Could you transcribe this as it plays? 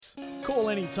Call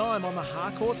anytime on the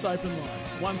Harcourts Open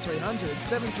Line, 1300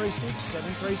 736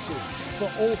 736.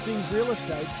 For all things real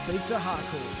estate, speak to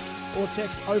Harcourts or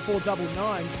text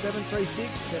 0499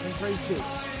 736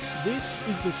 736. This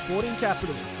is the Sporting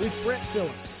Capital with Brett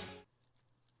Phillips.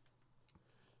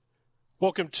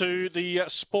 Welcome to the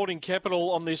Sporting Capital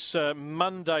on this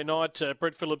Monday night.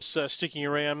 Brett Phillips sticking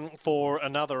around for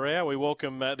another hour. We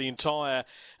welcome the entire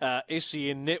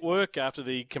SEN network after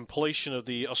the completion of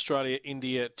the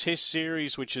Australia-India Test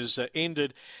Series, which has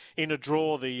ended in a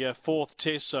draw, the fourth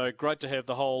test. So great to have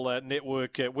the whole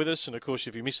network with us. And, of course,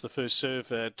 if you missed the first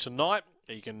serve tonight,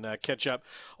 you can catch up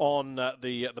on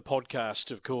the podcast,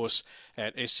 of course,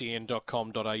 at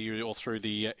sen.com.au or through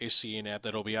the SEN app.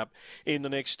 That'll be up in the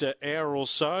next hour or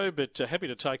so. But happy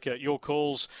to take your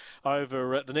calls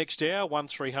over the next hour,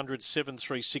 1300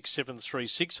 736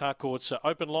 736. Harcourts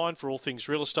open line for all things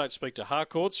real estate. Speak to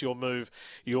Harcourts. Your move,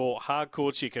 your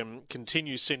Harcourts. You can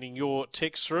continue sending your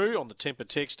text through on the Temper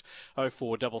text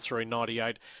 0433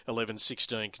 98 11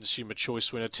 16. Consumer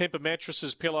choice winner. Temper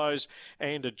mattresses, pillows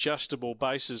and adjustable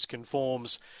bases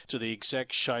conforms to the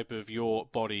exact shape of your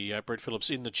body. Brett Phillips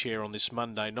in the chair on this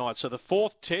Monday night. So the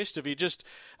fourth test, if you're just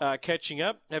catching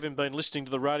up, haven't been listening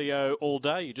to the radio all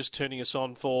day, you're just turning us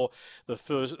on for the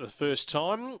first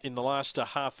time. In the last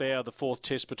half hour, the fourth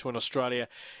test between Australia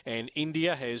and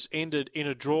India has ended in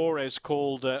a draw as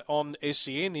called on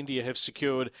SEN. India have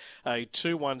secured a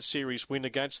 2-1 series win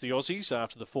against the Aussies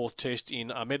after the fourth test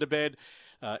in Ahmedabad.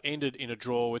 Ended in a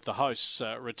draw with the hosts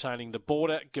retaining the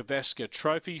Border Gavaskar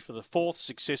Trophy for the fourth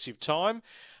successive time.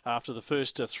 After the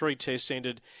first three tests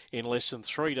ended in less than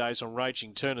 3 days on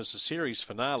raging turn as the series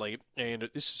finale, and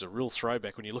this is a real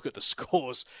throwback when you look at the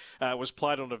scores, was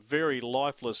played on a very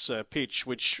lifeless pitch,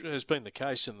 which has been the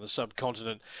case in the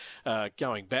subcontinent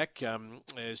going back,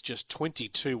 as just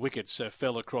 22 wickets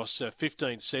fell across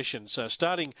 15 sessions.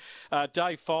 Starting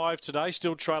day 5 today,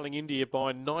 still trailing India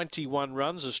by 91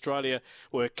 runs. Australia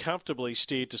were comfortably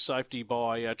steered to safety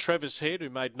by Travis Head,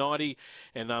 who made 90,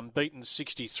 and unbeaten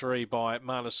 63 by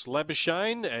Marnus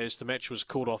Labuschagne, as the match was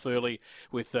called off early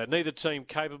with neither team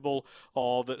capable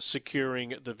of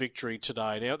securing the victory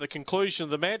today. Now, at the conclusion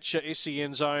of the match,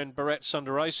 SEN's own Bharat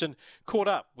Sundaresan caught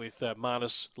up with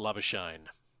Marnus Labuschagne.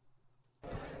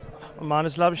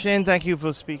 Marnus Labuschagne, thank you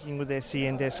for speaking with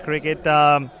SEN Desk Cricket.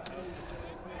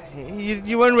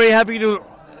 You weren't very happy to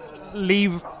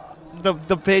leave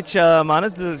the pitch,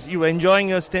 Marnus. You were enjoying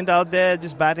your stint out there,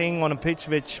 just batting on a pitch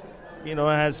which,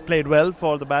 has played well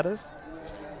for the batters?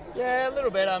 Yeah, a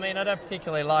little bit. I mean, I don't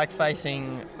particularly like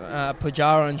facing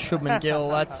Pujara and Shubman Gill.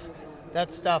 That's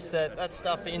stuff for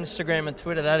Instagram and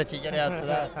Twitter. That if you get out to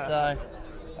that.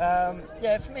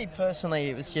 So, for me personally,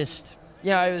 it was just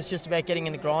about getting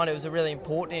in the grind. It was a really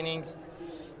important innings,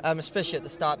 especially at the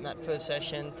start in that first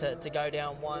session to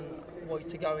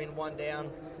go in one down.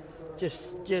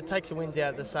 Just takes the winds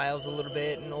out of the sails a little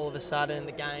bit, and all of a sudden in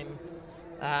the game.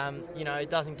 It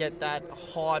doesn't get that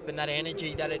hype and that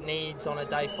energy that it needs on a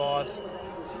day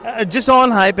 5. Just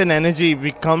on hype and energy,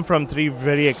 we come from 3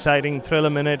 very exciting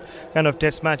thriller-minute kind of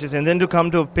test matches, and then to come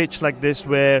to a pitch like this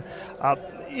where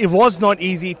it was not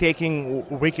easy taking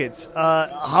wickets.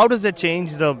 How does that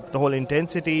change the whole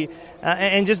intensity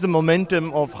and just the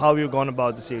momentum of how you've gone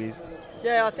about the series?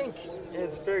 Yeah, I think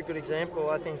it's a very good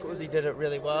example. I think Uzi did it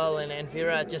really well, and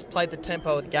Virat just played the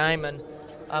tempo of the game, and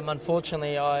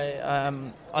unfortunately,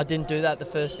 I didn't do that the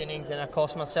first innings, and I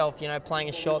cost myself, playing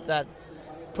a shot that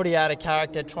pretty out of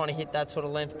character, trying to hit that sort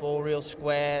of length ball real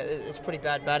square. It's pretty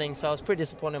bad batting, so I was pretty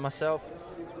disappointed in myself.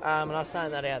 And I was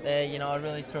saying that out there, I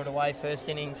really threw it away first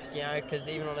innings, because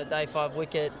even on a day 5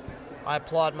 wicket, I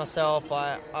applied myself.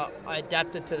 I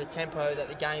adapted to the tempo that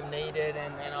the game needed,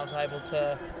 and I was able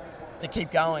to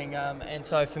keep going. And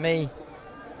so for me,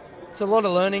 it's a lot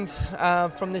of learnings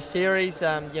from this series.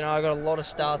 I got a lot of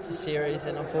starts this series,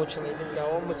 and unfortunately didn't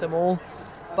go on with them all.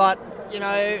 But,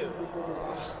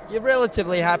 you're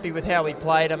relatively happy with how we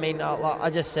played. I mean, like I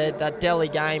just said, that Delhi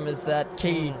game is that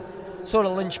key sort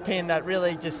of linchpin that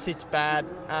really just sits bad.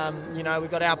 We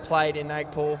got outplayed in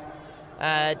Nagpur.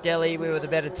 Delhi, we were the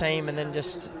better team, and then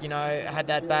just, had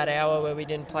that bad hour where we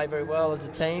didn't play very well as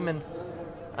a team.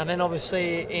 And then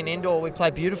obviously in Indore we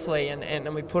played beautifully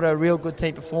and we put a real good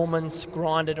team performance,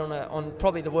 grinded on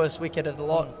probably the worst wicket of the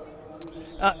lot.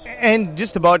 And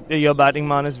just about your batting,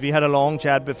 Marnus, we had a long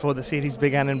chat before the series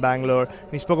began in Bangalore.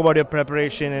 We spoke about your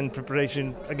preparation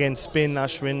against spin,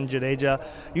 Ashwin, Jadeja.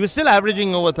 You were still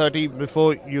averaging over 30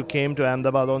 before you came to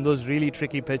Ahmedabad on those really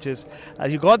tricky pitches.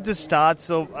 You got this start,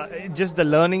 so just the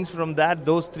learnings from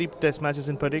those 3 test matches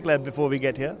in particular before we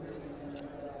get here?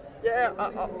 Yeah,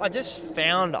 I just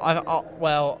found,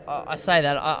 I say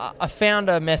that, I found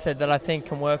a method that I think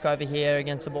can work over here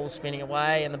against the ball spinning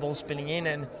away and the ball spinning in,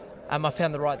 and I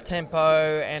found the right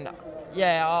tempo, and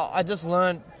I just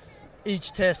learned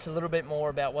each test a little bit more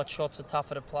about what shots are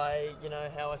tougher to play,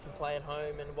 how I can play at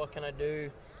home and what can I do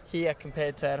here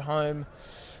compared to at home.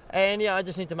 And, I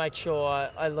just need to make sure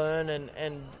I learn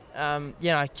and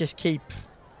just keep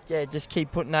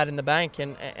putting that in the bank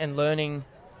and learning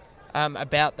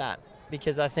about that,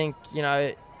 because I think,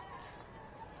 and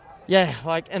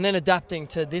then adapting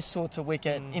to this sort of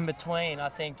wicket in between. I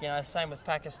think, same with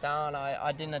Pakistan.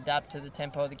 I didn't adapt to the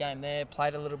tempo of the game there,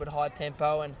 played a little bit high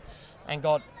tempo and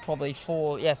got probably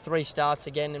 3 starts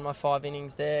again in my 5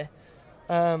 innings there.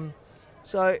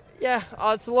 It's a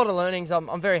lot of learnings.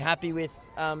 I'm very happy with,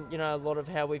 a lot of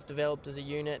how we've developed as a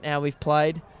unit and how we've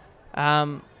played.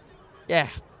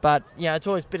 But, it's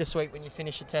always bittersweet when you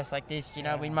finish a test like this.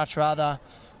 We'd much rather,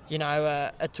 a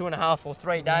 2.5 or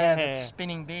 3 day that's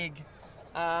spinning big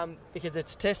because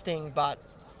it's testing. But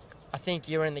I think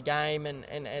you're in the game and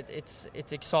it's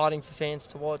exciting for fans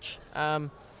to watch.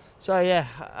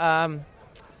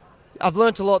 I've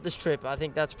learnt a lot this trip. I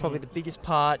think that's probably the biggest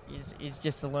part is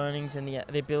just the learnings and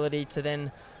the ability to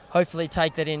then hopefully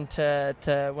take that into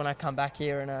when I come back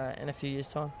here in a few years'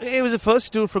 time. It was the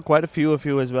first tour for quite a few of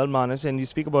you as well, Marnus, and you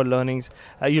speak about learnings.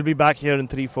 You'll be back here in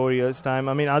 3-4 years' time.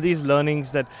 I mean, are these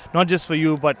learnings that, not just for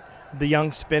you, but the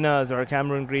young spinners or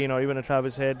Cameron Green or even a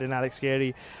Travis Head and Alex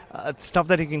Carey, stuff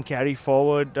that you can carry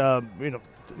forward, to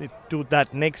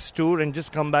that next tour and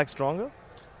just come back stronger?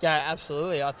 Yeah,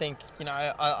 absolutely. I think,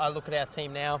 I look at our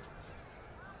team now.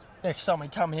 Next time we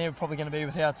come here, we're probably going to be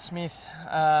without Smith,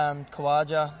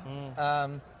 Khawaja,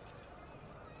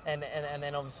 and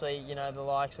then obviously, the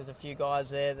likes. There's a few guys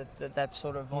there that's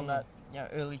sort of on that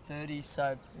early 30s.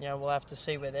 So we'll have to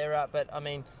see where they're at. But I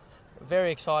mean,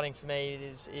 very exciting for me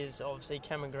is obviously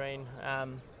Cameron Green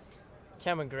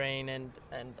and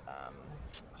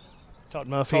Todd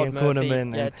Murphy and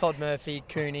Kuhneman. Yeah, Todd Murphy,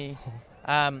 Cooney.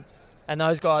 And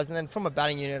those guys, and then from a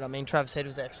batting unit, I mean, Travis Head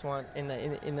was excellent in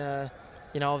the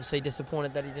obviously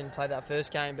disappointed that he didn't play that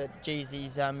first game, but geez, he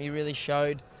really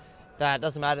showed that it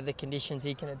doesn't matter the conditions,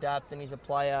 he can adapt, and he's a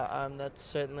player that's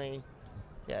certainly,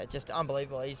 just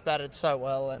unbelievable. He's batted so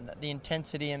well, and the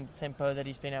intensity and tempo that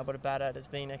he's been able to bat at has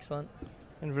been excellent.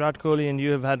 And Virat Kohli and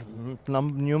you have had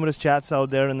numerous chats out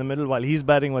there in the middle while he's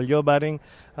batting, while you're batting.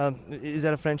 Is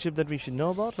that a friendship that we should know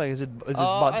about? Like, is it?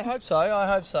 I hope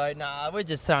so. Nah, we're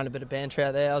just throwing a bit of banter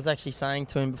out there. I was actually saying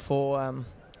to him before,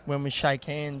 when we shake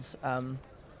hands,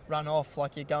 run off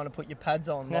like you're going to put your pads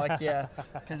on,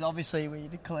 because obviously we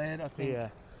declared, I think,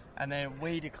 and then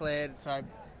we declared. So,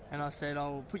 and I said,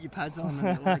 "Oh, put your pads on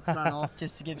and run off,"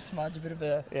 just to give Smudge a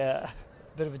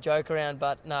bit of a joke around.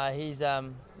 But no, he's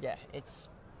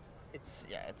it's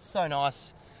so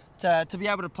nice to be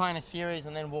able to play in a series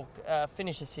and then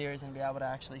finish a series and be able to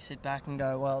actually sit back and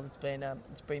go, well, it's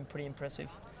been pretty impressive.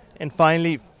 And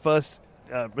finally, first,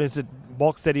 is it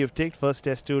box that you've taken, first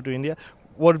test tour to India?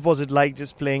 What was it like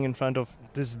just playing in front of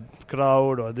this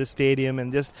crowd or this stadium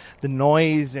and just the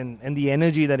noise and the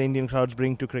energy that Indian crowds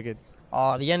bring to cricket?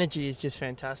 Oh, the energy is just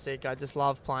fantastic. I just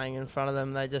love playing in front of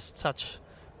them. They're just such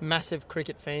massive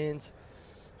cricket fans.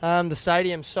 The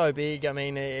stadium's so big. I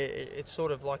mean, it's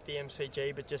sort of like the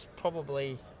MCG, but just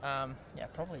probably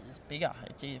just bigger.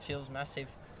 It feels massive.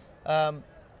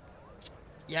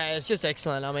 It's just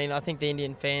excellent. I mean, I think the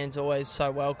Indian fans are always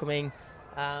so welcoming.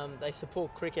 They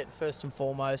support cricket first and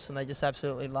foremost, and they just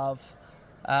absolutely love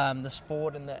the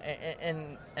sport and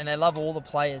they love all the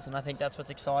players. And I think that's what's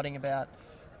exciting about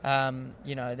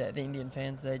the Indian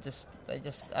fans. They're just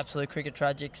absolute cricket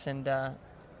tragics, and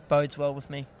bodes well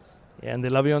with me. Yeah, and they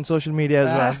love you on social media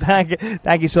as well.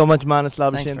 Thank you so much, Marnus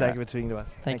Labuschagne. Thank you for speaking to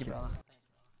us. Thank you, brother.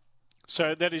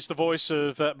 So that is the voice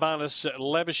of Marnus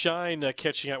Labuschagne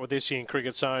catching up with SEN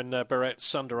Cricket's own Bharat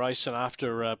Sundaresan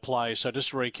after play. So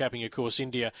just recapping, of course,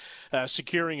 India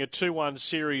securing a 2-1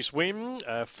 series win,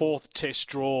 4th test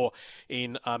draw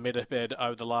in Ahmedabad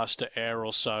over the last hour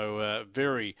or so.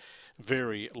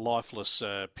 Very lifeless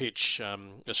pitch.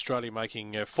 Australia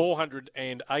making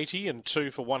 480 and 2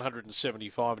 for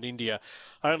 175, and India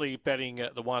only batting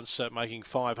the once, making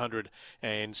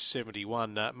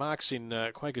 571. Mark's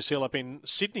in Quakers Hill up in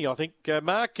Sydney, I think.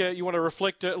 Mark, you want to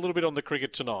reflect a little bit on the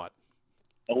cricket tonight?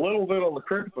 A little bit on the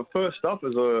cricket, but first up,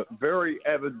 as a very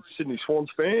avid Sydney Swans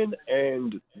fan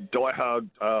and diehard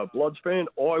Bloods fan,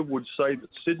 I would say that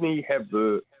Sydney have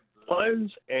the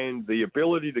players and the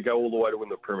ability to go all the way to win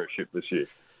the premiership this year.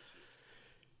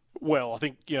 Well, I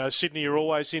think Sydney are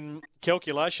always in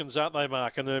calculations, aren't they,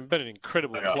 Mark? And they've been an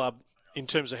incredible club in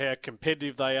terms of how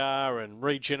competitive they are and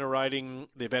regenerating.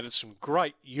 They've added some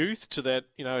great youth to that,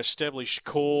 established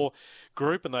core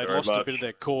group, and they lost a bit of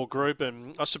that core group.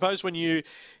 And I suppose when you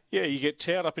get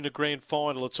towed up in a grand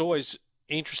final, it's always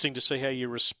interesting to see how you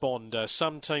respond.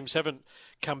 Some teams haven't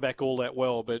come back all that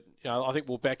well, but I think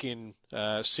we'll back in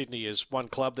Sydney as one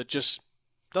club that just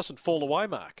doesn't fall away,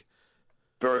 Mark.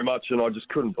 Very much, and I just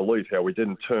couldn't believe how we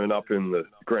didn't turn up in the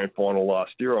grand final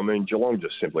last year. I mean, Geelong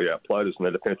just simply outplayed us, and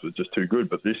their defence was just too good.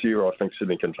 But this year, I think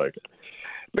Sydney can take it.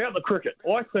 About the cricket,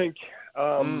 I think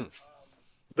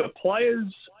the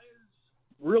players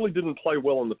really didn't play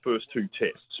well in the first two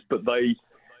tests, but they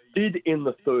did in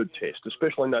the third test,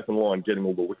 especially Nathan Lyon getting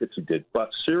all the wickets he did. But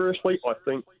seriously, I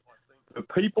think the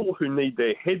people who need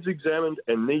their heads examined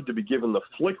and need to be given the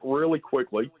flick really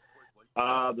quickly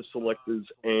are the selectors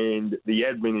and the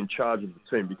admin in charge of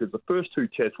the team, because the first two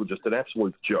tests were just an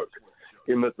absolute joke.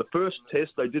 In that the first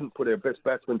test, they didn't put our best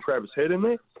batsman, Travis Head, in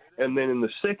there. And then in the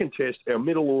second test, our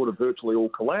middle order virtually all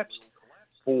collapsed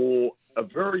for a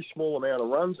very small amount of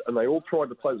runs, and they all tried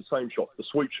to play the same shot, the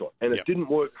sweep shot, and it didn't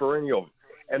work for any of them.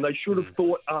 And they should have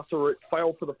thought after it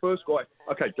failed for the first guy,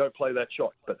 okay, don't play that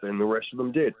shot. But then the rest of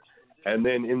them did. And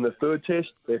then in the third test,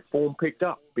 their form picked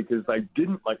up because they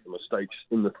didn't make the mistakes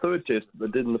in the third test that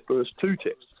they did in the first two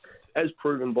tests, as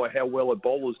proven by how well our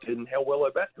bowlers did and how well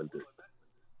our batsmen did.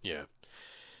 Yeah.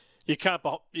 You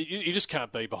just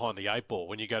can't be behind the eight ball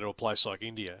when you go to a place like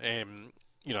India. And,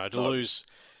 to lose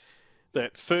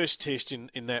that first test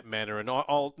in that manner. And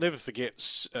I'll never forget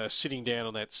sitting down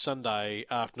on that Sunday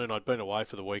afternoon. I'd been away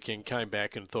for the weekend, came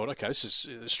back and thought, okay,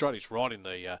 Australia's right in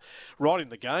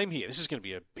the game here. This is going to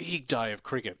be a big day of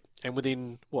cricket. And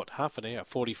within, half an hour,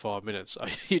 45 minutes,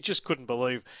 you just couldn't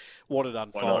believe what had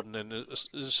unfolded. And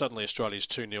suddenly Australia's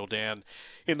 2-0 down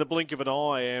in the blink of an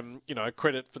eye. And,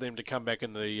 credit for them to come back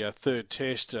in the third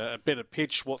test. A better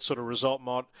pitch, what sort of result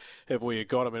might have we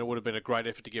got? I mean, it would have been a great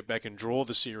effort to get back and draw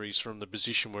the series from the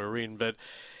position we're in. But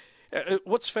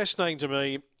what's fascinating to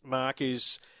me, Mark,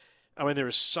 is... there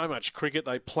is so much cricket.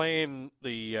 They plan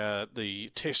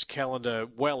the test calendar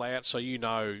well out, so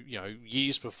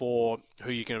years before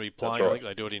who you're going to be playing. Right. I think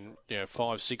they do it in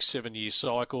 5, 6, 7 year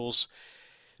cycles.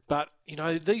 But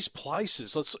these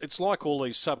places, it's like all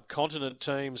these subcontinent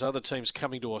teams, other teams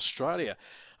coming to Australia.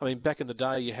 I mean, back in the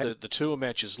day, you had the tour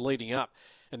matches leading up,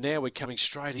 and now we're coming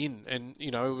straight in, and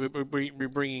we're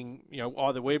bringing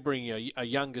either we're bringing a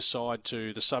younger side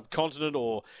to the subcontinent,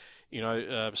 or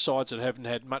sides that haven't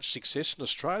had much success in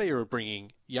Australia are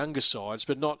bringing younger sides,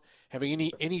 but not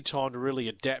having any time to really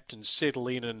adapt and settle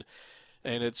in,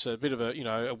 and it's a bit of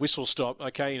a whistle stop,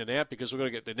 okay, in and out, because we've got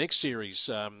to get the next series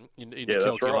in the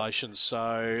calculations.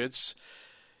 Right. So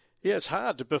it's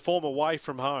hard to perform away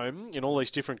from home in all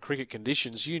these different cricket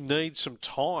conditions. You need some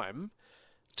time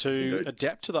to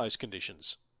adapt to those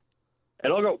conditions.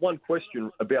 And I got one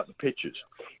question about the pitches.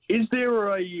 Is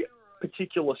there a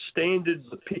particular standards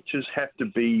the pitches have to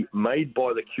be made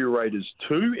by the curators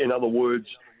too? In other words,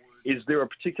 is there a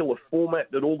particular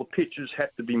format that all the pitches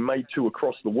have to be made to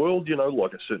across the world,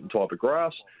 like a certain type of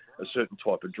grass, a certain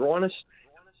type of dryness?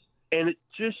 And it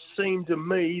just seemed to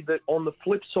me that on the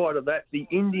flip side of that, the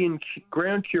Indian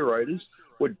ground curators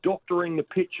were doctoring the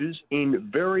pitches in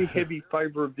very heavy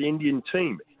favour of the Indian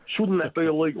team. Shouldn't that be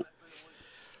illegal?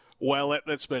 Well,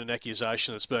 that's been an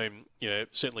accusation that's been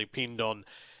certainly pinned on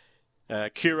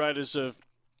curators of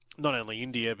not only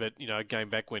India, but, going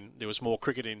back when there was more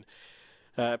cricket in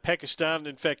Pakistan.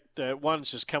 In fact,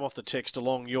 one's just come off the text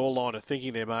along your line of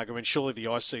thinking there, Mark. I mean, surely the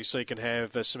ICC can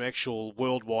have some actual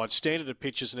worldwide standard of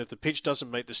pitches, and if the pitch doesn't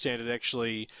meet the standard,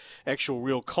 actual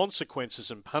real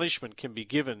consequences and punishment can be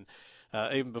given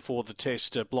even before the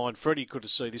test. Blind Freddie could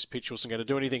have seen this pitch wasn't going to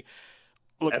do anything.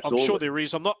 Look, absolutely. I'm sure there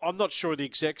is. I'm not sure of the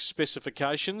exact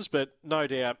specifications, but no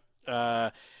doubt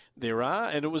there are.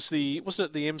 And wasn't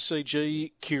it the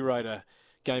MCG curator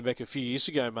going back a few years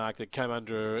ago, Mark, that came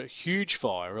under a huge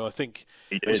fire? I think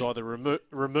it was either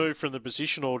removed from the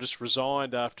position or just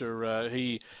resigned after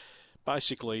he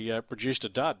basically produced a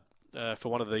dud for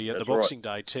one of the Boxing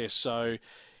Day tests. So,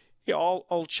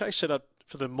 I'll chase it up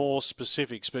for the more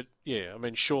specifics. But,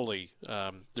 surely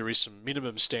there is some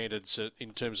minimum standards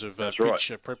in terms of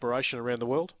pitch preparation around the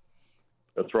world.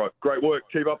 That's right. Great work.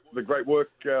 Keep up the great work,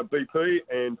 BP,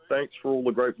 and thanks for all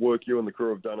the great work you and the crew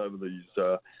have done over these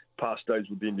past days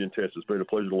with the Indian Test. It's been a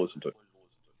pleasure to listen to.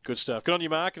 Good stuff. Good on you,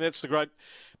 Mark. And that's the great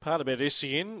part about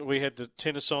SEN. We had the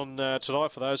tennis on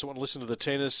tonight for those that want to listen to the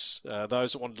tennis,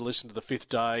 those that wanted to listen to the fifth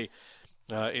day.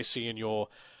 SEN, your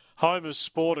home of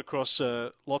sport across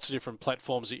lots of different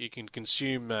platforms that you can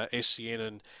consume SEN,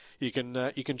 and you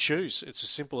can choose. It's as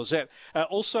simple as that.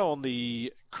 Also on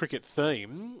the cricket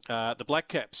theme, the Black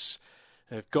Caps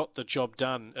have got the job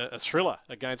done. A thriller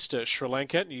against Sri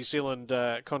Lanka. New Zealand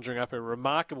conjuring up a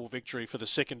remarkable victory for the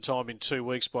second time in 2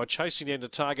 weeks by chasing down a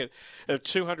target of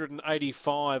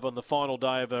 285 on the final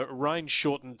day of a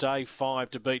rain-shortened day 5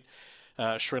 to beat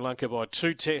Sri Lanka by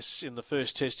 2 tests in the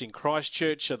first test in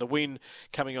Christchurch. The win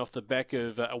coming off the back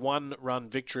of a one-run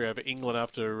victory over England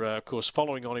after, of course,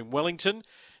 following on in Wellington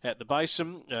at the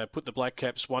Basin, put the Black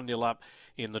Caps 1-0 up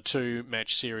in the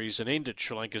 2-match series and ended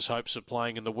Sri Lanka's hopes of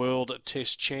playing in the World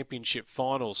Test Championship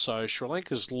final. So Sri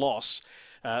Lanka's loss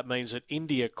means that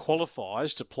India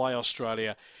qualifies to play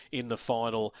Australia in the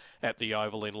final at the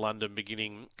Oval in London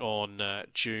beginning on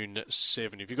June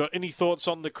 7. If you've got any thoughts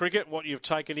on the cricket, what you've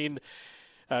taken in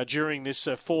during this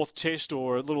fourth test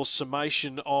or a little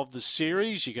summation of the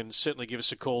series, you can certainly give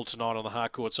us a call tonight on the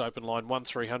Harcourts Open line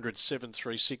 1300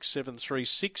 736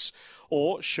 736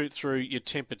 or shoot through your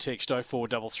Temper text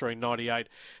 0433 98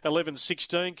 11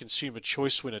 16. Consumer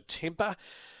Choice winner Temper.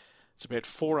 It's about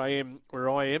 4 a.m. where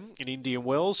I am in Indian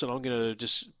Wells, and I'm going to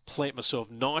just plant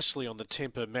myself nicely on the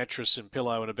Temper mattress and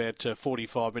pillow in about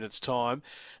 45 minutes' time.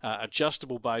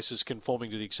 Adjustable bases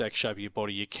conforming to the exact shape of your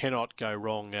body. You cannot go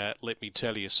wrong, let me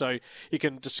tell you. So you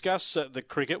can discuss the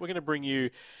cricket. We're going to bring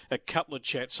you a couple of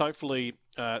chats. Hopefully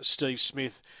Steve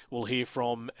Smith will hear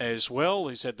from as well.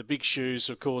 He's had the big shoes,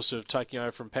 of course, of taking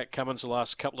over from Pat Cummins the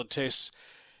last couple of tests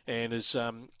and has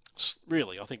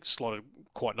really, I think, slotted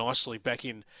quite nicely back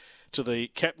in to the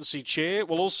captaincy chair.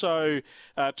 We'll also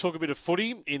talk a bit of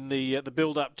footy in the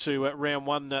build-up to round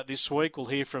one this week. We'll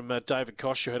hear from David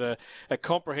Koch, who had a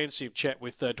comprehensive chat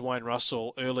with Dwayne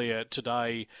Russell earlier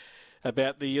today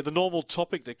about the normal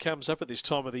topic that comes up at this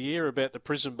time of the year about the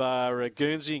Prison Bar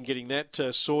Guernsey and getting that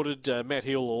sorted. Matt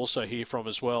Hill will also hear from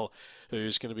as well,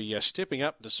 who's going to be stepping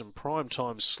up into some prime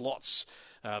time slots.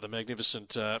 The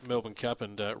magnificent Melbourne Cup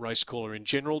and race caller in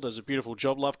general does a beautiful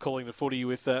job. Love calling the footy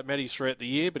with Matty throughout the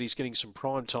year, but he's getting some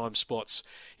prime time spots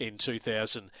in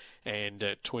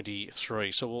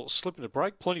 2023. So we'll slip into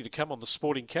break. Plenty to come on the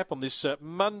Sporting Cap on this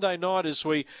Monday night as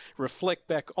we reflect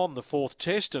back on the fourth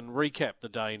test and recap the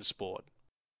day in sport.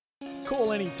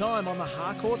 Call any time on the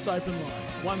Harcourts Open line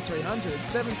 1300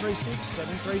 736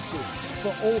 736. For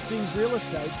all things real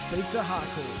estate, speak to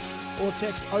Harcourts or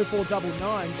text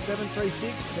 0499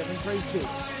 736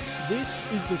 736.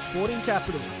 This is the Sporting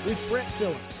Capital with Brett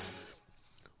Phillips.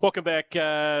 Welcome back.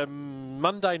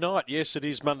 Monday night. Yes, it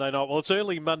is Monday night. Well, it's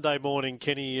early Monday morning,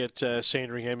 Kenny, at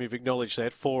Sandringham. You've acknowledged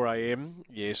that, 4 a.m.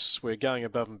 Yes, we're going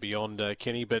above and beyond,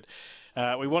 Kenny, but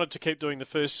we wanted to keep doing the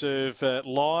first serve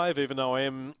live, even though I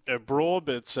am abroad,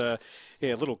 but it's a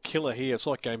little killer here. It's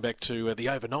like going back to the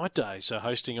overnight days,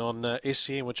 hosting on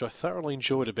SEN, which I thoroughly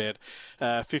enjoyed about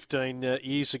 15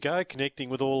 years ago, connecting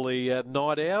with all the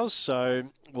night hours. So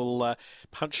we'll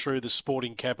punch through the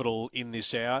Sporting Capital in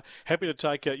this hour. Happy to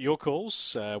take your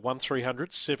calls,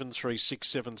 1300 736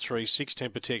 736,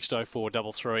 Temper text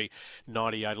 0433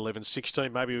 98 11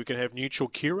 16. Maybe we can have neutral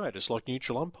curators like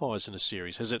neutral umpires in a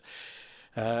series. Has it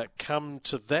come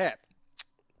to that?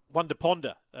 One to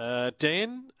ponder.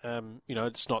 Dan,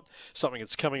 it's not something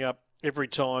that's coming up every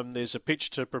time there's a pitch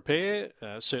to prepare.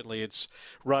 Certainly it's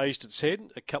raised its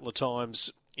head a couple of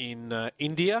times in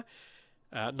India.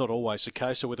 Not always the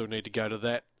case, so whether we need to go to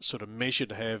that sort of measure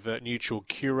to have neutral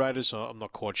curators, I'm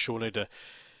not quite sure. I need to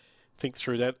think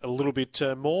through that a little bit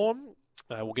more.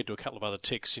 We'll get to a couple of other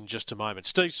texts in just a moment.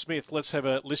 Steve Smith, let's have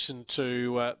a listen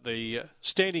to the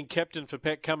standing captain for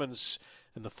Pat Cummins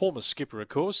and the former skipper, of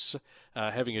course,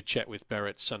 having a chat with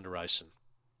Bharat Sundaresan.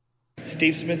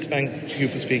 Steve Smith, thank you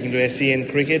for speaking to SEN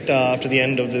Cricket after the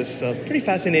end of this pretty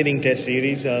fascinating test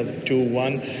series,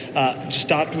 2-1. To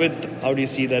start with, how do you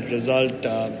see that result?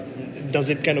 Does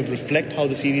it kind of reflect how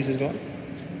the series has gone?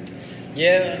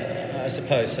 Yeah, I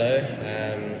suppose so.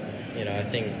 I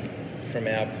think from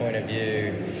our point of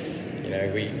view,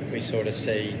 we sort of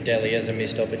see Delhi as a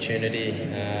missed opportunity.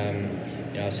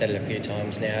 I've said it a few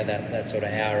times now, that sort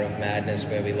of hour of madness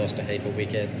where we lost a heap of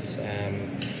wickets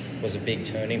was a big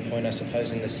turning point, I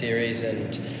suppose, in the series.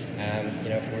 And,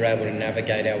 if we were able to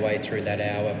navigate our way through that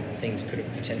hour, things could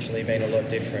have potentially been a lot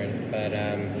different. But,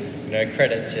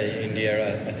 credit to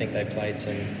India. I think they played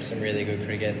some really good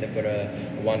cricket. They've got a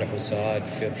wonderful side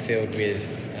filled with,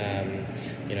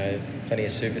 plenty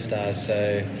of superstars.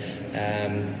 So,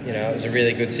 it was a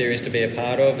really good series to be a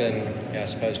part of. And I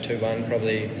suppose 2-1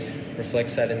 probably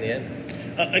reflects that in the end.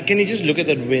 Can you just look at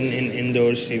that win in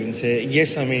indoors, Steve, say,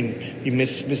 yes, we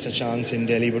missed a chance in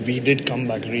Delhi, but we did come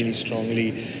back really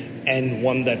strongly. and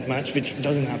won that match, which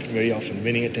doesn't happen very often,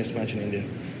 winning a test match in India.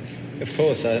 Of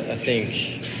course, I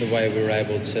think the way we were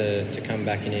able to come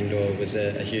back in Indore was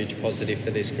a huge positive for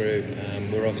this group.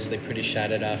 We're obviously pretty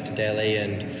shattered after Delhi,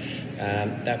 and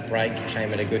that break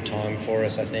came at a good time for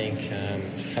us, I think. A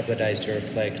couple of days to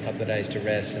reflect, a couple of days to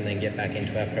rest, and then get back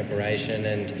into our preparation.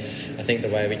 And I think the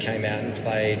way we came out and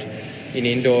played in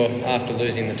Indore after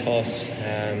losing the toss,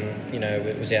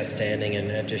 it was outstanding, and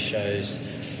it just shows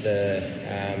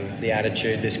the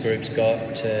attitude this group's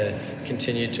got to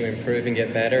continue to improve and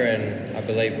get better, and I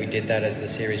believe we did that as the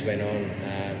series went on.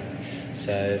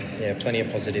 Plenty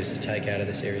of positives to take out of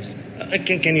the series.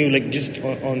 Can you just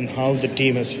on how the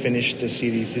team has finished the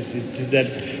series?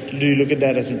 Do you look at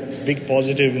that as a big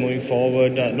positive moving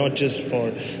forward, not just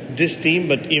for this team,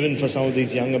 but even for some of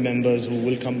these younger members who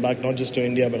will come back, not just to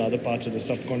India but other parts of the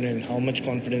subcontinent? How much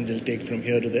confidence they'll take from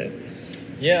here to there?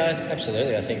 Yeah,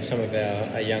 absolutely. I think some of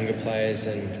our younger players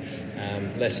and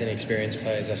less inexperienced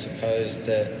players, I suppose,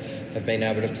 that have been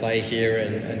able to play here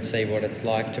and see what it's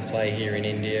like to play here in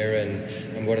India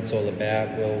and what it's all about.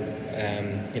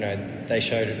 They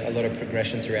showed a lot of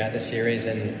progression throughout the series,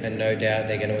 and no doubt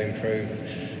they're going to improve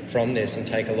from this and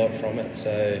take a lot from it.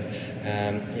 So,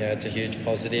 it's a huge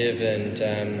positive, and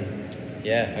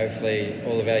hopefully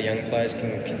all of our young players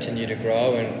can continue to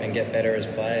grow and get better as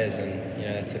players, and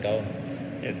that's the goal.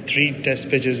 3 test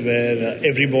pitches where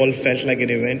every ball felt like an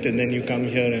event, and then you come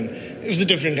here and it was a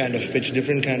different kind of pitch,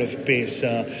 different kind of pace.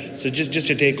 So just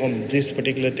your take on this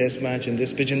particular test match and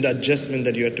this pitch and the adjustment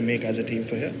that you had to make as a team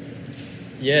for here?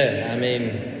 Yeah, I mean,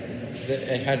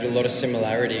 it had a lot of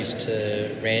similarities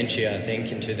to Ranchi, I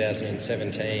think, in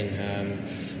 2017.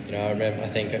 I remember, I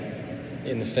think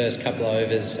in the first couple of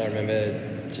overs, I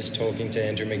remember just talking to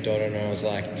Andrew McDonough, and I was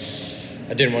like,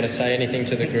 I didn't want to say anything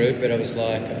to the group, but I was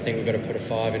like, I think we've got to put a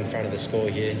 5 in front of the score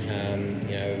here.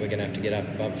 We're going to have to get up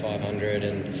above 500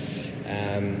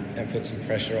 and put some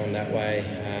pressure on that way.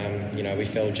 We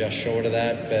fell just short of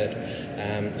that, but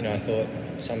I thought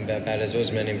some of our batters,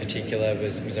 Usman in particular,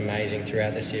 was amazing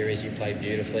throughout the series. He played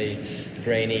beautifully.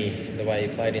 Greeny, the way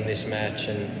he played in this match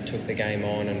and took the game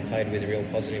on and played with real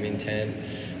positive intent.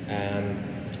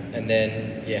 And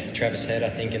then, Travis Head, I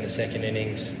think, in the second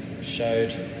innings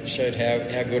showed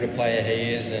how good a player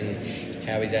he is and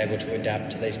how he's able to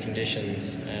adapt to these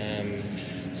conditions.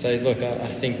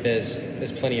 I think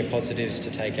there's plenty of positives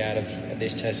to take out of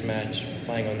this test match,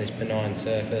 playing on this benign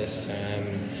surface.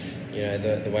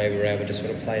 The way we were able to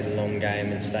sort of play the long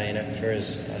game and stay in it for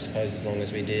as long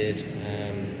as we did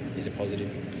is a positive.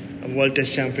 World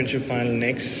Test Championship final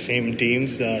next, same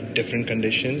teams, different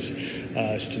conditions,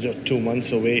 still 2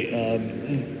 months away.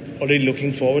 Already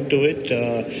looking forward to it.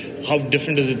 How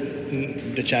different is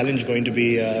the challenge going to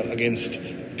be against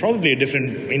probably a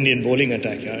different Indian bowling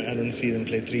attack? I don't see them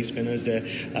play 3 spinners there,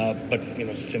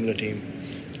 but similar team.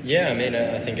 Yeah, I mean,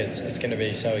 I think it's going to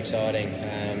be so exciting.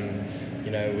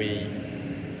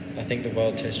 I think the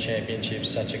World Test Championship is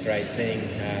such a great thing.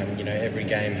 Every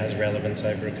game has relevance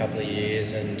over a couple of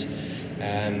years, and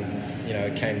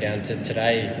it came down to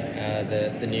today,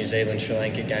 the New Zealand-Sri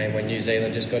Lanka game, when New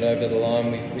Zealand just got over the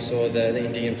line. We saw the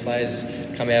Indian players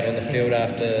come out on the field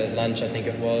after lunch, I think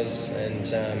it was,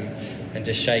 and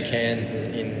just shake hands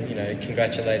in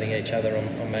congratulating each other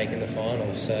on making the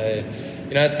finals. So,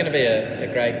 it's going to be a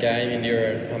great game. India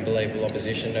are an unbelievable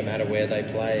opposition no matter where they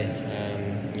play.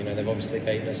 They've obviously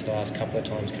beaten us the last couple of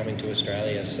times coming to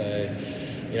Australia. So,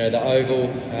 the Oval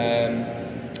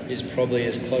is probably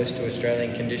as close to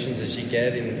Australian conditions as you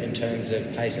get in terms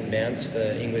of pace and bounce for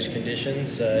English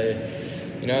conditions. So,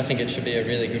 I think it should be a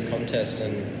really good contest,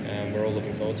 and we're all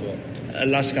looking forward to it.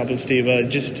 Last couple, Steve.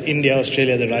 Just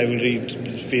India-Australia, the rivalry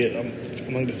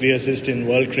among the fiercest in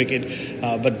world cricket.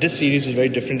 But this series was very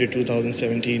different to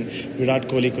 2017. Virat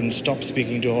Kohli couldn't stop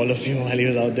speaking to all of you while he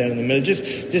was out there in the middle.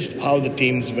 Just how the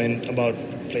teams went about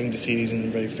playing the series in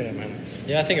a very fair manner.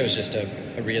 Yeah, I think it was just a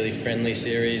really friendly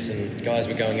series, and guys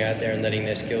were going out there and letting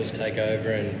their skills take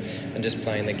over and just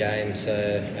playing the game.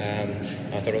 So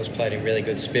I thought it was played in really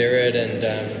good spirit, and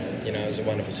it was a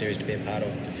wonderful series to be a part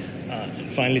of.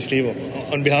 Finally, Steve,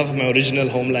 on behalf of my original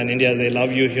homeland, India, they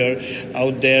love you here.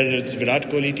 Out there, it's Virat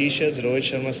Kohli t-shirts, Rohit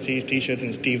Sharma's t-shirts,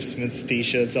 and Steve Smith's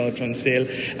t-shirts out on sale.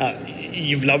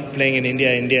 You've loved playing in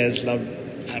India. India has loved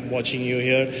watching you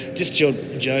here. Just your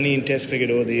journey in Test cricket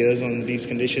over the years on these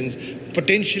conditions.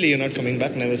 Potentially, you're not coming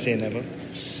back. Never say never.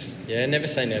 Yeah, never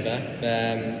say never.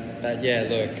 But yeah,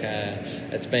 look,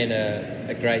 it's been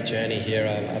a great journey here.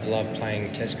 I've loved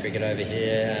playing Test cricket over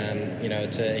here.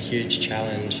 It's a huge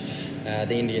challenge.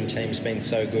 the Indian team's been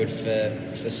so good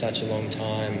for such a long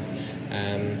time.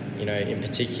 In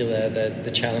particular,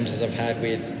 the challenges I've had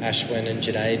with Ashwin and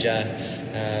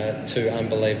Jadeja, two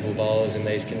unbelievable bowlers in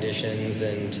these conditions,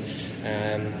 and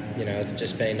it's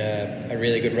just been a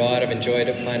really good ride. I've enjoyed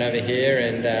it playing over here,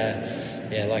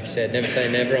 and like I said, never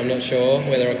say never. I'm not sure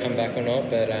whether I'll come back or not,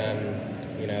 but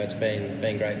it's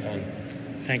been great fun.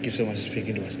 Thank you so much for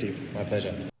speaking to us, Steve. My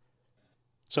pleasure.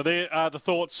 So there are the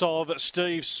thoughts of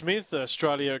Steve Smith.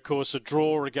 Australia, of course, a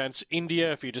draw against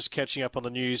India. If you're just catching up on the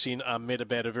news in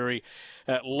Ahmedabad, a very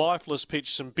lifeless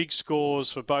pitch, some big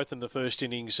scores for both in the first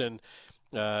innings, and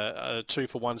 2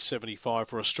 for 175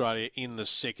 for Australia in the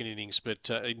second innings, but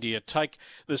India take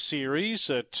the series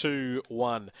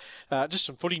 2-1. Just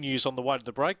some footy news on the way to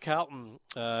the break. Carlton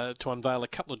to unveil a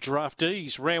couple of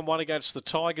draftees. Round 1 against the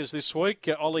Tigers this week.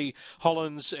 Ollie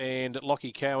Hollins and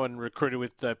Lockie Cowan recruited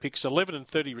with picks 11 and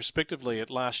 30 respectively at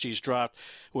last year's draft.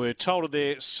 Were told of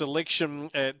their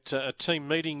selection at a team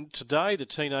meeting today. The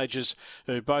teenagers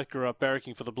who both grew up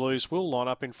barracking for the Blues will line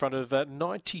up in front of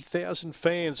 90,000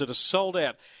 fans at a sold-out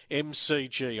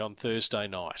MCG on Thursday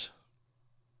night.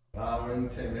 We're in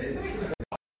the team meeting.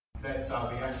 That's we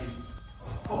actually.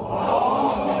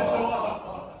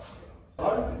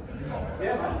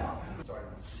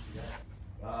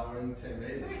 We're in the team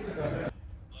meeting.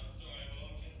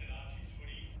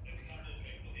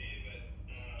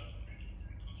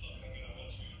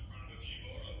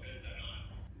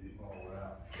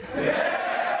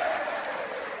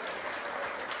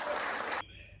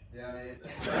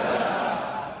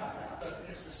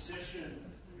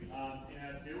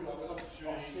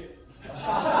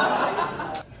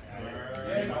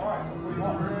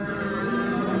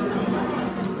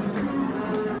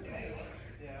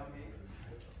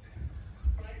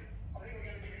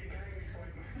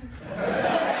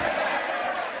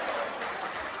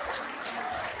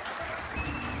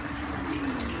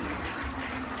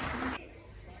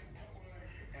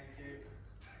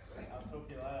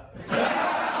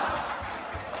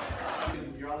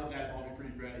 Your other dad might be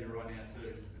pretty proud of you right now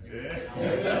too.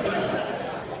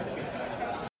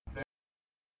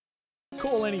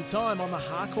 Call any time on the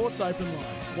Harcourts Open Line,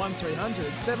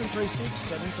 1300 736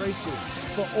 736.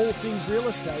 For all things real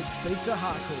estate, speak to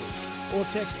Harcourts or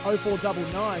text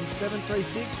 0499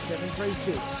 736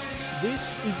 736.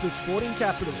 This is the Sporting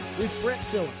Capital with Brett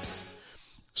Phillips.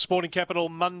 Sporting Capital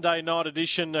Monday night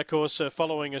edition, of course,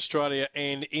 following Australia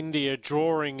and India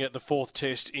drawing at the fourth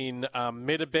test in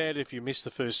Ahmedabad. If you missed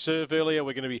the first serve earlier,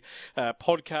 we're going to be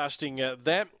podcasting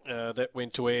that. That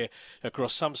went to air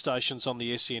across some stations on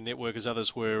the SEN network, as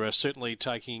others were certainly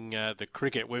taking the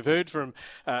cricket. We've heard from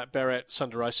Bharat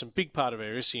Sundaresan, big part of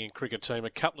our SEN cricket team, a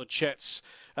couple of chats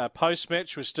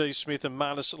post-match with Steve Smith and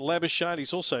Marnus Labuschagne.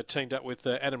 He's also teamed up with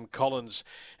Adam Collins,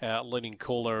 leading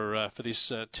caller for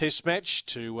this test match,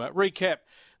 to recap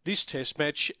this test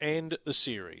match and the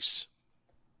series.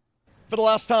 For the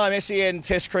last time, SEN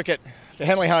Test Cricket, the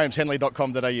Henley Homes,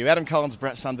 henley.com.au. Adam Collins,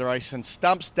 Bharat Sundaresan,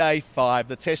 Stumps Day 5.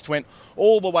 The test went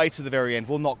all the way to the very end.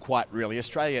 Well, not quite really.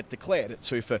 Australia declared at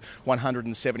 2 for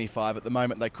 175 at the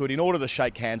moment they could. In order to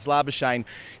shake hands, Labuschagne,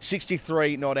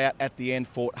 63 not out at the end,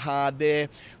 fought hard there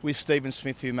with Stephen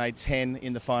Smith, who made 10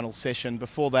 in the final session.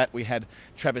 Before that, we had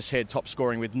Travis Head top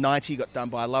scoring with 90, got done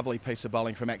by a lovely piece of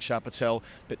bowling from Akshar Patel,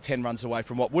 but 10 runs away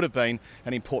from what would have been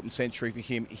an important century for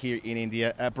him here in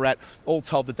India. Bharat, all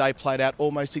told, the day played out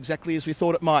almost exactly as we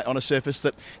thought it might, on a surface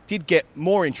that did get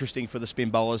more interesting for the spin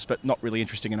bowlers, but not really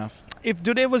interesting enough. If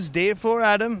today was day 4,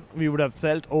 Adam, we would have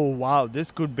felt, oh wow, this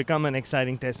could become an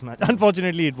exciting test match.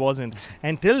 Unfortunately, it wasn't.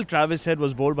 Until Travis Head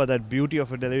was bowled by that beauty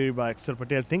of a delivery by Akshar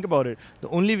Patel. Think about it. The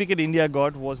only wicket India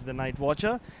got was the night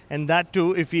watcher, and that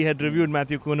too, if he had reviewed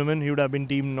Matthew Kuhneman, he would have been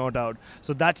deemed not out.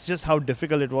 So that's just how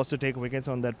difficult it was to take wickets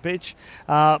on that pitch.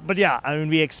 But yeah, I mean,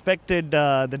 we expected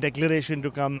the declaration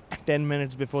to come 10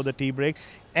 minutes before the tea break.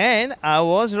 And I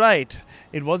was right.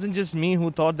 It wasn't just me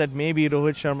who thought that maybe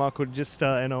Rohit Sharma could just,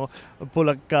 pull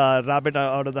a rabbit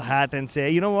out of the hat and say,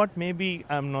 you know what, maybe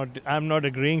I'm not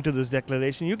agreeing to this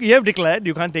declaration. You have declared,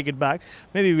 you can't take it back.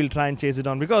 Maybe we'll try and chase it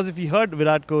on. Because if you heard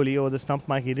Virat Kohli over the stump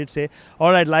mic, he did say,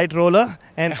 all right, light roller.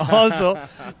 And also,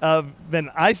 when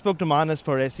I spoke to Marnus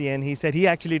for SEN, he said he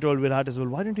actually told Virat as well,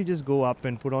 why don't you just go up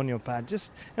and put on your pad,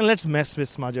 and let's mess with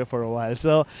Smudger for a while.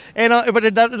 So,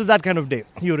 but that was that kind of day.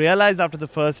 You realize after the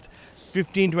first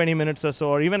 15-20 minutes or so,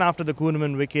 or even after the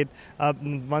Kuhnemann wicket,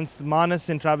 once Marnus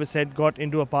and Travis Head got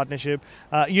into a partnership,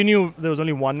 you knew there was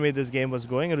only one way this game was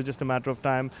going. It was just a matter of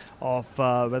time of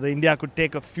whether India could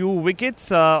take a few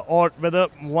wickets or whether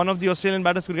one of the Australian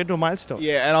batters could get to a milestone.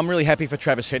 Yeah, and I'm really happy for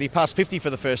Travis Head. He passed 50 for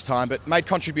the first time, but made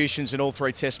contributions in all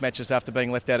 3 test matches after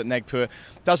being left out at Nagpur.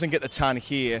 Doesn't get the ton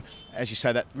here. As you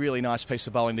say, that really nice piece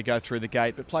of bowling to go through the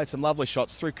gate, but played some lovely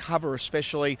shots through cover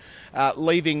especially,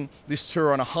 leaving this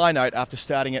tour on a high note after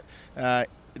starting it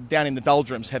down in the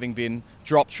doldrums, having been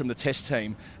dropped from the test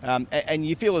team. And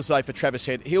you feel as though for Travis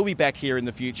Head, he'll be back here in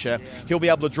the future. He'll be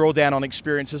able to draw down on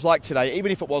experiences like today,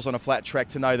 even if it was on a flat track,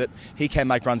 to know that he can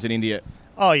make runs in India.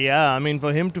 Oh, yeah. I mean,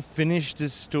 for him to finish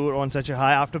this tour on such a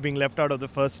high after being left out of the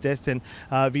first test, and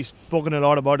we've spoken a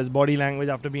lot about his body language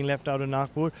after being left out of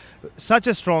Nagpur. Such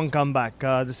a strong comeback.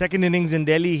 The second innings in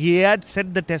Delhi, he had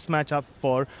set the test match up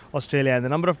for Australia. And the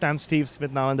number of times Steve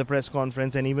Smith now in the press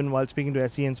conference, and even while speaking to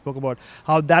SEN, spoke about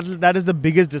how that is the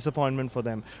biggest disappointment for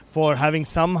them, for having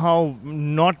somehow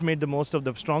not made the most of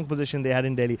the strong position they had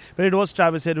in Delhi. But it was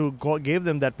Travis Head who gave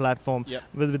them that platform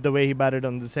with the way he batted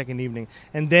on the second evening.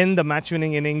 And then the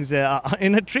match-winning innings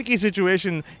in a tricky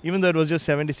situation, even though it was just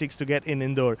 76 to get in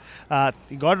Indore.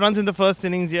 He got runs in the first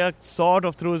innings here, sort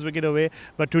of threw his wicket away,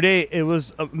 but today it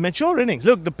was a mature innings.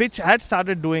 Look, the pitch had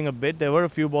started doing a bit. There were a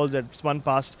few balls that spun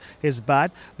past his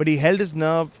bat, but he held his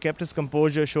nerve, kept his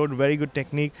composure, showed very good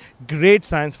technique. Great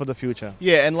signs for the future.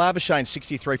 Yeah, and Labuschagne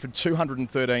 63 for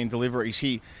 213 deliveries.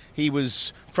 He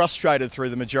was frustrated through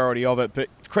the majority of it, but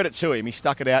credit to him. He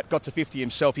stuck it out, got to 50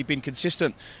 himself. He'd been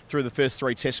consistent through the first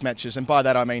 3 test matches, and by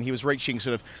that I mean he was reaching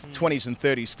sort of 20s and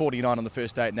 30s, 49 on the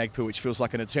first day at Nagpur, which feels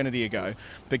like an eternity ago.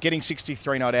 But getting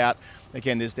 63 not out,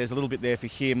 again, there's a little bit there for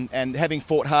him. And having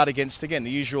fought hard against, again,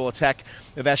 the usual attack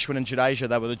of Ashwin and Jadeja,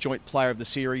 they were the joint player of the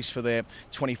series for their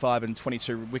 25 and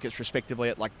 22 wickets respectively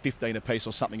at like 15 apiece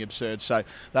or something absurd. So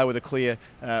they were the clear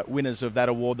winners of that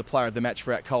award, the player of the match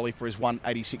for Virat Kohli for his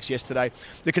 186 yesterday.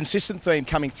 The consistent theme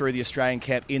coming through the Australian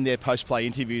camp in their post-play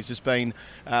interviews has been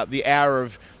the hour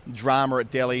of drama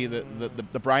at Delhi,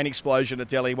 the brain explosion at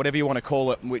Delhi, whatever you want to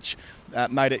call it, which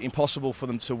made it impossible for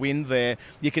them to win there.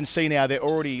 You can see now they're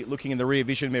already looking in the rear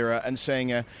vision mirror and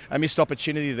seeing a missed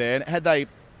opportunity there. And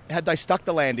had they stuck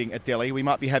the landing at Delhi, we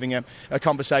might be having a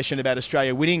conversation about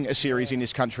Australia winning a series in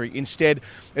this country. Instead,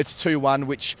 it's 2-1,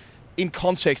 which in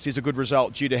context is a good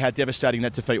result due to how devastating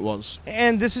that defeat was.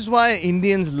 And this is why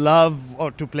Indians love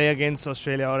to play against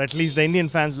Australia, or at least the Indian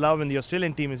fans love when the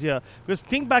Australian team is here. Because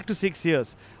think back to 6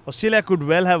 years. Australia could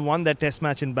well have won that test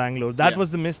match in Bangalore. That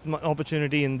was the missed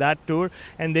opportunity in that tour,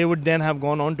 and they would then have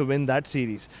gone on to win that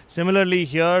series. Similarly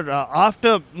here,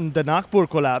 after the Nagpur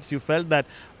collapse, you felt that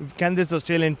can this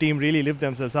Australian team really lift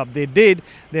themselves up? They did.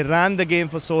 They ran the game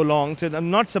for so long. So I'm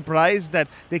not surprised that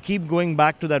they keep going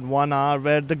back to that 1 hour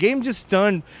where the game just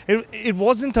turned. It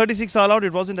wasn't 36 all out.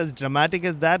 It wasn't as dramatic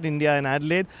as that, India and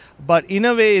Adelaide. But in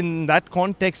a way, in that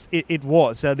context, it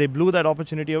was. They blew that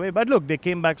opportunity away. But look, they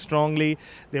came back strongly.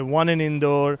 They won in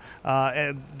Indore.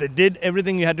 They did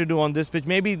everything you had to do on this pitch.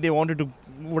 Maybe they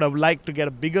would have liked to get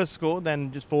a bigger score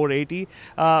than just 480.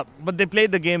 But they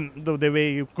played the game the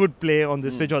way you could play on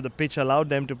this pitch, or the pitch allowed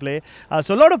them to play.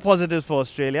 So a lot of positives for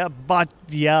Australia. But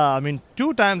yeah, I mean,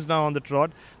 2 times now on the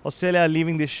trot, Australia are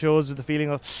leaving these shows with the feeling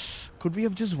of, could we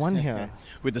have just won here?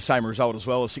 With the same result as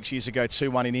well as 6 years ago,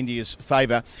 2-1 in India's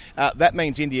favour. That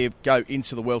means India go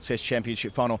into the World Test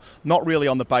Championship final, not really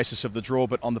on the basis of the draw,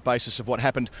 but on the basis of what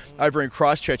happened over in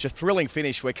Christchurch. A thrilling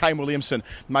finish where Kane Williamson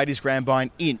made his ground by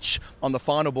an inch on the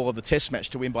final ball of the Test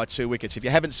match to win by 2 wickets. If you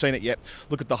haven't seen it yet,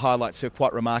 look at the highlights. They're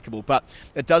quite remarkable. But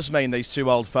it does mean these 2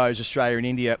 old foes, Australia and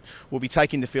India, will be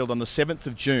taking the field on the 7th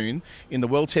of June in the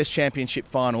World Test Championship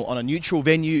final on a neutral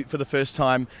venue for the first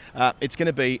time. It's going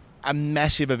to be a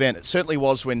massive event. It certainly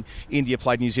was when India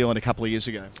played New Zealand a couple of years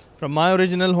ago. From my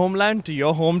original homeland to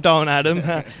your hometown, Adam,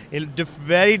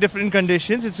 very different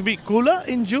conditions. It's to be cooler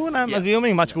in June, I'm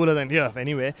assuming. Much cooler than here,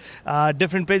 anyway.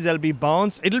 Different pitch, there'll be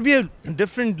bounce. It'll be a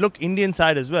different look Indian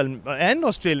side as well, and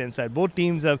Australian side. Both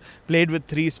teams have played with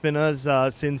 3 spinners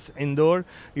since Indore.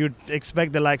 You'd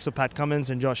expect the likes of Pat Cummins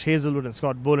and Josh Hazlewood and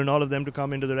Scott Boland, all of them to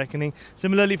come into the reckoning.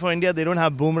 Similarly for India, they don't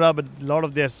have Bumrah, but a lot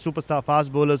of their superstar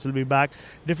fast bowlers will be back.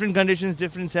 Different conditions,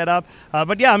 different setup.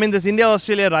 But yeah, I mean, this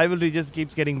India-Australia rivalry just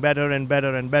keeps getting better and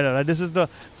better and better. This is the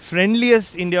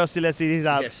friendliest India-Australia series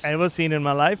I've ever seen in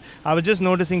my life. I was just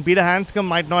noticing Peter Handscomb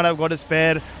might not have got his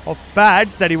pair of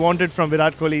pads that he wanted from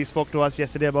Virat Kohli. He spoke to us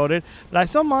yesterday about it. But I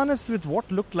saw Marnus with what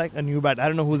looked like a new bat. I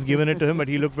don't know who's given it to him, but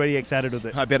he looked very excited with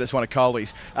it. I bet it's one of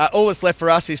Kohli's. All that's left for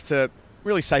us is to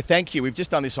really say thank you. We've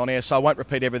just done this on air, so I won't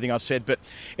repeat everything I've said, but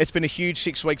it's been a huge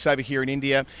 6 weeks over here in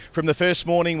India. From the first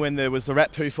morning when there was the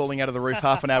rat poo falling out of the roof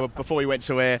half an hour before we went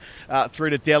to air,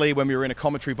 through to Delhi when we were in a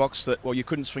commentary box that, well, you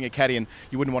couldn't swing a caddy and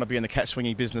you wouldn't want to be in the cat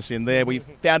swinging business in there. We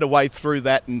found a way through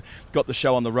that and got the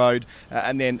show on the road.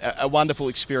 And then a wonderful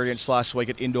experience last week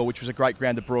at Indoor, which was a great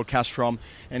ground to broadcast from,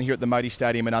 and here at the Modi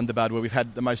Stadium in Ahmedabad, where we've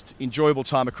had the most enjoyable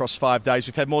time across 5 days.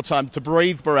 We've had more time to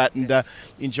breathe, Bharat, and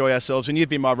enjoy ourselves. And you've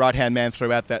been my right-hand man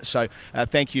throughout that. So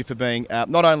thank you for being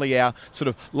not only our sort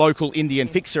of local Indian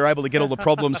fixer, able to get all the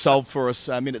problems solved for us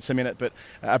minute to minute, but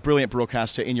a brilliant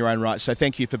broadcaster in your own right. So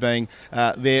thank you for being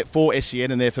there for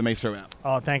SEN and there for me throughout.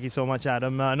 Oh, thank you so much,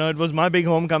 Adam. No, it was my big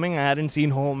homecoming. I hadn't seen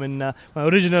home in my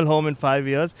original home in 5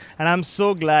 years, and I'm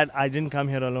so glad I didn't come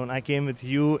here alone. I came with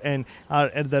you and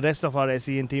the rest of our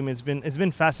SEN team. It's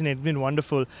been fascinating. It's been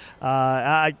wonderful.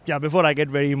 Before I get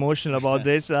very emotional about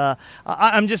this,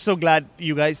 I'm just so glad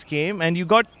you guys came and you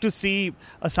got to see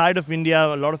a side of India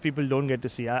a lot of people don't get to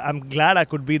see. I'm glad I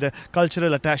could be the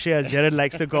cultural attaché, as Jared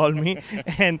likes to call me,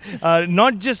 and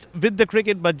not just with the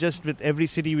cricket, but just with every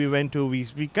city we went to. We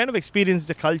kind of experienced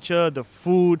the culture, the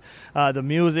food, the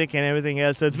music, and everything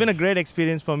else. So it's been a great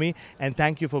experience for me, and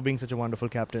thank you for being such a wonderful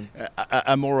captain.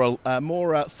 A more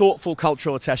thoughtful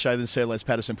cultural attaché than Sir Les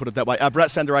Patterson, put it that way. Bharat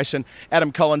Sundaresan,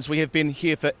 Adam Collins, we have been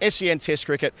here for SEN Test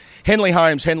Cricket. Henley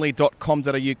Holmes,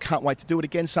 henley.com.au. Can't wait to do it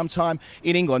again sometime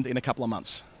in England in a couple of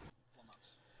months.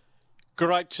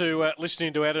 Great to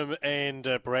listening to Adam and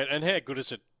Bharat. And how good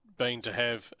has it been to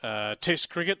have Test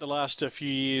cricket the last few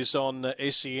years on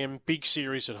SEN? Big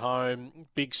series at home,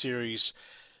 big series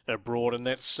abroad, and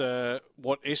that's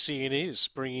what SEN is,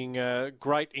 bringing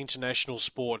great international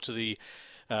sport to the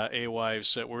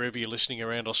airwaves wherever you're listening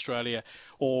around Australia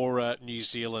or New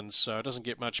Zealand. So it doesn't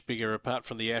get much bigger apart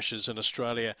from the Ashes in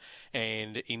Australia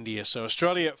and India. So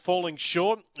Australia falling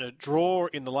short, a draw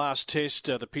in the last test,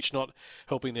 the pitch not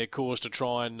helping their cause to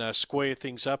try and square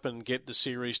things up and get the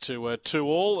series to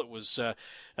 2-2. It was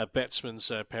a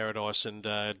batsman's paradise and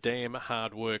damn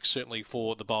hard work certainly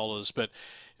for the bowlers, but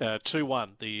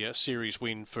 2-1 the series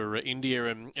win for India,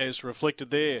 and as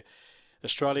reflected there,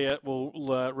 Australia will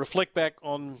reflect back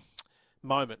on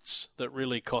moments that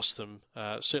really cost them.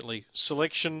 Certainly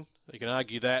selection, you can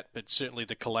argue that, but certainly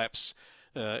the collapse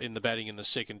in the batting in the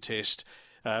second test.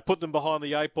 Put them behind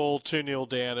the 8 ball, 2-0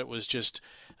 down. It was just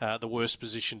the worst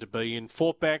position to be in.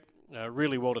 Fought back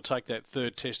really well to take that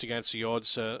third test against the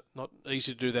odds. Not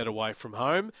easy to do that away from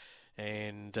home.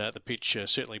 And the pitch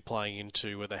certainly playing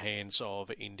into the hands of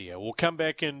India. We'll come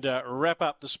back and wrap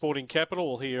up the sporting capital.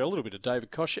 We'll hear a little bit of David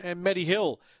Koch and Matty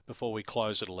Hill before we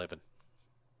close at 11.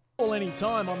 Call any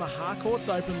time on the Harcourts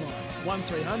Open Line,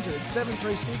 1300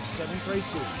 736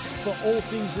 736. For all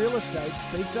things real estate,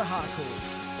 speak to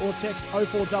Harcourts or text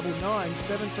 0499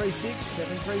 736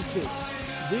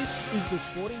 736. This is the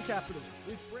Sporting Capital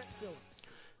with Brett Phillips.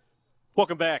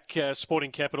 Welcome back,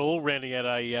 Sporting Capital, rounding out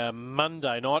a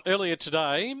Monday night. Earlier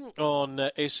today on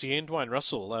SEN, Dwayne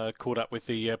Russell caught up with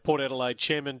the Port Adelaide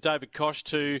chairman, David Koch,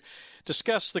 to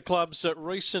discuss the club's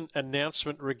recent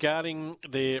announcement regarding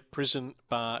their prison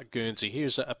bar Guernsey.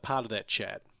 Here's a part of that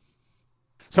chat.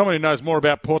 Someone who knows more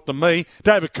about Port than me,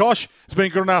 David Koch, has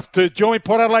been good enough to join me,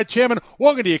 Port Adelaide chairman.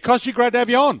 Welcome to you, Koch. Great to have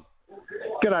you on.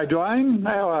 G'day, Dwayne.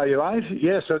 How are you, mate?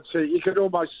 Yes, it's you could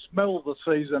almost smell the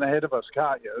season ahead of us,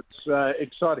 can't you? It's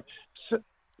exciting.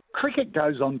 Cricket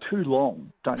goes on too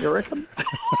long, don't you reckon?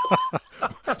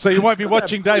 So you won't be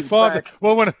watching day 5.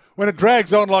 Well, when it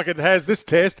drags on like it has this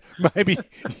test, maybe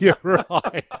you're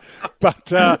right.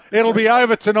 But it'll be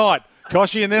over tonight,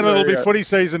 Koshy, and then it'll be footy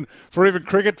season for even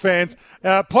cricket fans.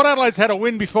 Port Adelaide's had a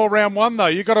win before round 1, though.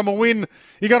 You got them a win.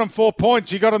 You got them 4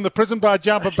 points. You got them the prison bar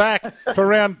jumper back for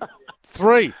round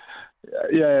 3.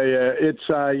 Yeah. It's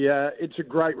a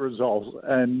great result,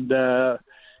 and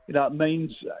it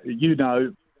means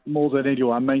more than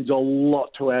anyone, means a lot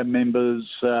to our members,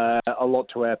 a lot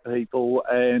to our people,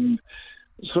 and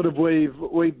sort of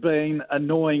we've been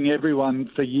annoying everyone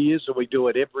for years, and we do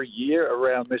it every year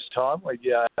around this time.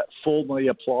 We formally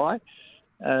apply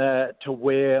to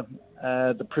wear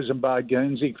the prison bar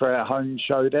Guernsey for our home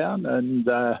showdown, and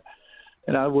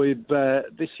we've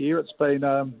this year it's been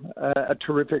a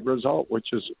terrific result, which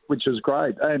is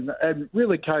great, and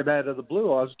really came out of the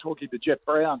blue. I was talking to Jeff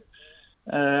Brown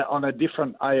on a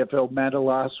different AFL matter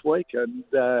last week, and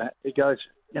he goes,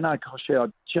 Koshy,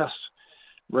 I just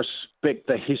respect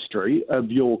the history of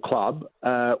your club.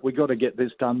 We got to get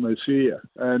this done this year,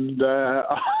 and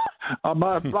I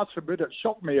must admit it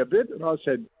shocked me a bit, and I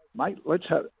said, mate,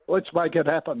 let's make it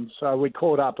happen. So we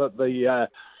caught up at the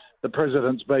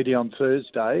president's meeting on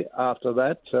Thursday after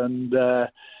that, and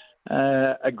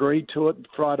agreed to it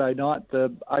Friday night.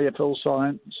 The AFL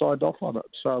signed off on it,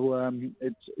 so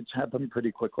it's happened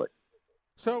pretty quickly.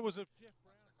 So it was a.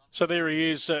 So there he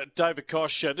is, David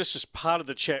Koch. This is part of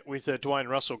the chat with Dwayne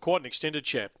Russell, quite an extended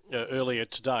chat earlier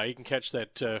today. You can catch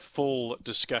that full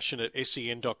discussion at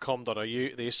sen.com.au,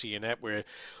 the SEN app, where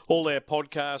all our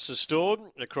podcasts are stored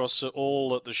across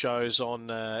all the shows on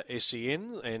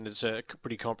SEN, and it's a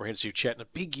pretty comprehensive chat. And a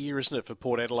big year, isn't it, for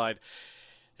Port Adelaide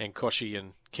and Kochie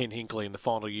and Ken Hinkley in the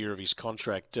final year of his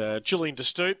contract. Julian De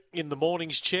Stoop in the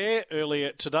morning's chair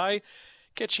earlier today,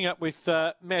 catching up with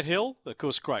Matt Hill, of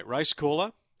course, great race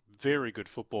caller. Very good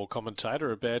football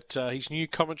commentator about his new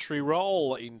commentary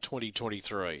role in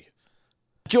 2023.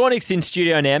 Joining us in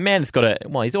studio now, man,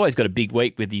 he's always got a big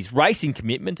week with his racing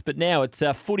commitments, but now it's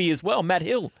footy as well. Matt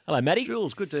Hill. Hello, Matty.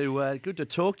 Jules, good to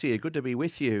talk to you. Good to be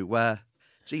with you.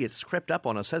 Gee, it's crept up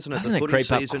on us, hasn't it? Doesn't the it footy creep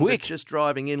season, up quick? Just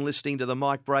driving in, listening to the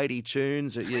Mike Brady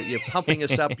tunes. You're pumping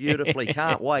us up beautifully.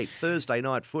 Can't wait. Thursday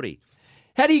night footy.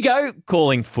 How do you go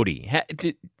calling footy?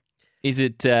 Do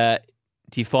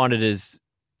you find it as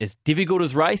difficult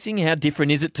as racing? How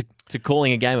different is it to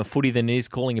calling a game of footy than it is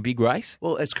calling a big race?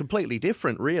 Well, it's completely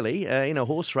different, really. In a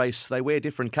horse race, they wear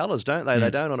different colours, don't they?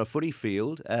 They don't on a footy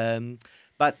field.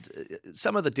 But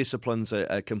some of the disciplines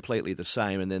are completely the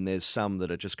same, and then there's some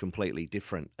that are just completely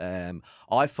different.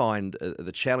 I find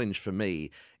the challenge for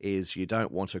me is you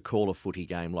don't want to call a footy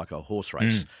game like a horse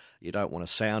race. You don't want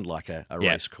to sound like a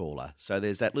race caller. So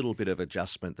there's that little bit of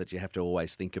adjustment that you have to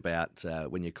always think about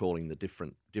when you're calling the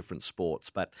different sports.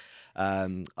 But,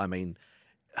 I mean,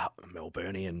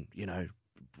 Melburnian,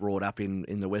 brought up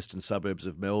in the western suburbs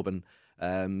of Melbourne.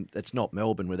 It's not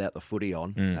Melbourne without the footy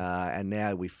on. And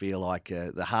now we feel like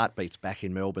the heartbeat's back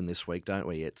in Melbourne this week, don't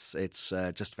we? It's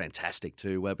just fantastic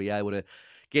to be able to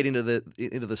get into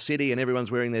the city and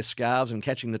everyone's wearing their scarves and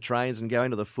catching the trains and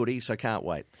going to the footy, so can't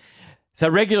wait. So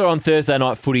regular on Thursday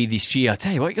night footy this year. I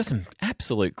tell you what, you got some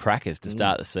absolute crackers to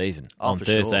start the season on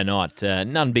Thursday night.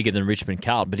 None bigger than Richmond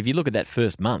Carlton. But if you look at that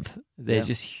first month, there's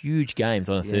just huge games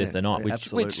on a Thursday night,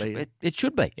 which it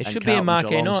should be. It should be a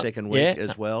marquee night. Second week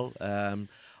as well.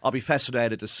 I'll be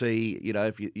fascinated to see,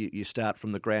 if you start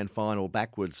from the grand final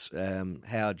backwards,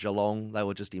 how Geelong, they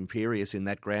were just imperious in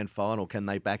that grand final. Can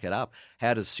they back it up?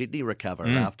 How does Sydney recover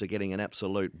after getting an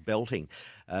absolute belting?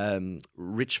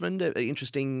 Richmond, an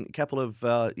interesting couple of,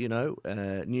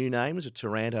 new names,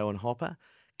 Taranto and Hopper.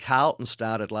 Carlton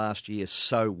started last year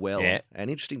so well. Yeah.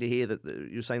 And interesting to hear that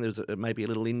you're saying there's maybe a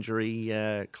little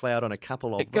injury cloud on a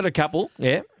couple of them. Got a couple,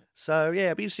 yeah. So,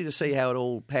 it'll be interesting to see how it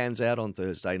all pans out on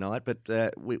Thursday night, but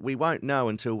we won't know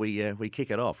until we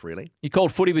kick it off, really. You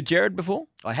called footy with Jared before?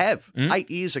 I have, 8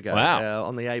 years ago. Wow.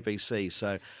 On the ABC,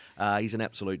 so he's an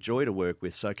absolute joy to work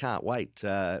with, so can't wait.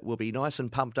 We'll be nice and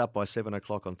pumped up by 7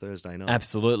 o'clock on Thursday night.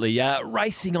 Absolutely.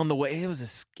 Racing on the way. It was a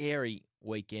scary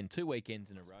weekend, 2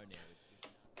 weekends in a row now.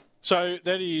 So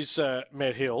that is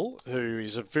Matt Hill, who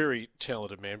is a very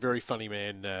talented man, very funny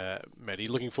man, Matty.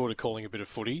 Looking forward to calling a bit of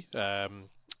footy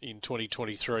in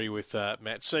 2023 with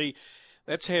Matt. See,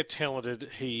 that's how talented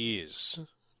he is,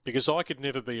 because I could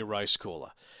never be a race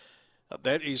caller.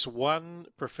 That is one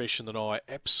profession that I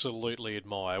absolutely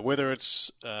admire, whether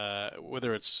it's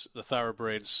the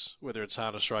thoroughbreds, whether it's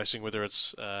harness racing, whether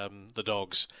it's the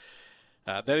dogs.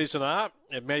 That is an art,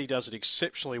 and Matty does it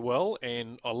exceptionally well,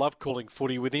 and I love calling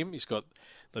footy with him. He's got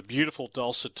the beautiful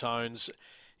dulcet tones.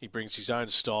 He brings his own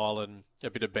style and a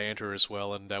bit of banter as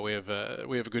well, and we have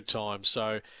a good time.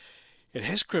 So it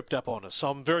has crept up on us.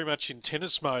 I'm very much in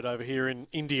tennis mode over here in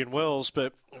Indian Wells,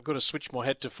 but I've got to switch my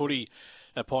hat to footy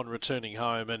upon returning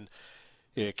home, and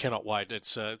cannot wait.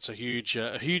 It's a huge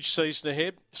season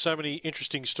ahead. So many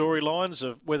interesting storylines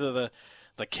of whether the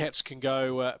Cats can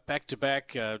go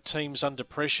back-to-back, teams under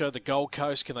pressure. The Gold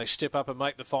Coast, can they step up and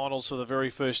make the finals for the very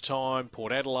first time?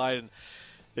 Port Adelaide, and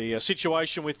the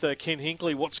situation with Ken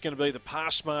Hinkley. What's going to be the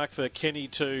pass mark for Kenny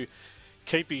to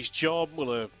keep his job?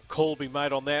 Will a call be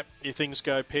made on that if things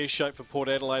go pear-shaped for Port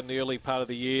Adelaide in the early part of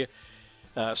the year?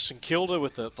 St Kilda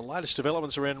with the latest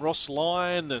developments around Ross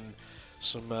Lyon and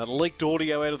some leaked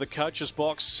audio out of the coach's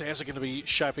box. How's it going to be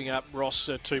shaping up, Ross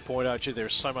 2.0? Gee, there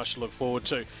is so much to look forward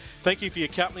to. Thank you for your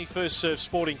company. First Serve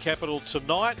Sporting Capital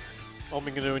tonight. I'm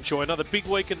going to enjoy another big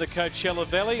week in the Coachella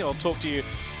Valley. I'll talk to you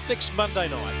next Monday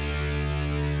night.